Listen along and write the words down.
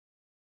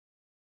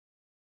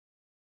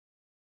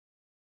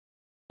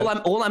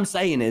All I'm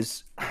saying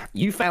is,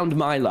 you found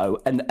Milo,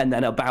 and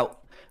then about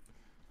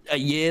a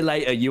year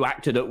later, you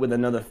acted up with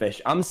another fish.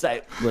 I'm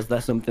saying, was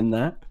there something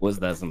there? Was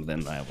there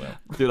something there,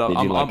 Will? Dude,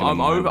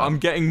 I'm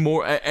getting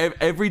more.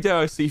 Every day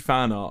I see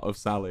fan art of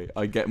Sally,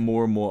 I get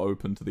more and more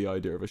open to the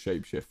idea of a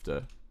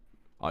shapeshifter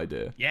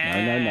idea.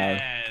 Yeah,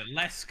 No.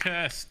 Less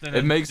cursed than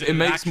it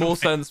makes more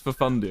sense for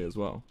Fundy as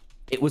well.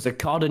 It was a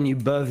cod and you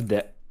birthed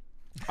it.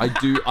 I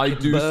do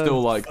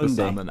still like the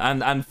salmon.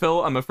 And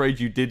Phil, I'm afraid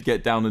you did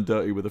get down and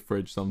dirty with a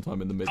fridge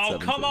sometime in the mid-70s. Oh,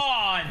 come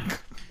on!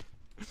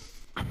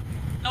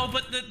 No,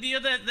 but the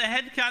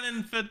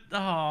headcanon for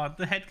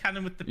the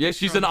headcanon with the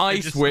she's an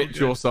ice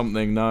witch or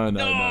something. No.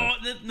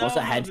 What's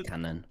a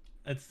headcanon?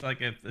 It's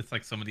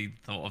like somebody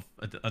thought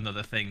of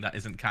another thing that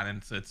isn't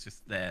canon, so it's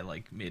just their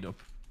like made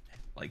up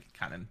like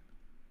canon.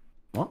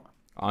 What?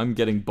 I'm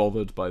getting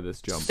bothered by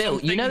this jump.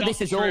 Still, you know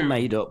this is all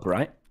made up,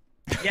 right?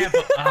 Yeah,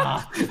 but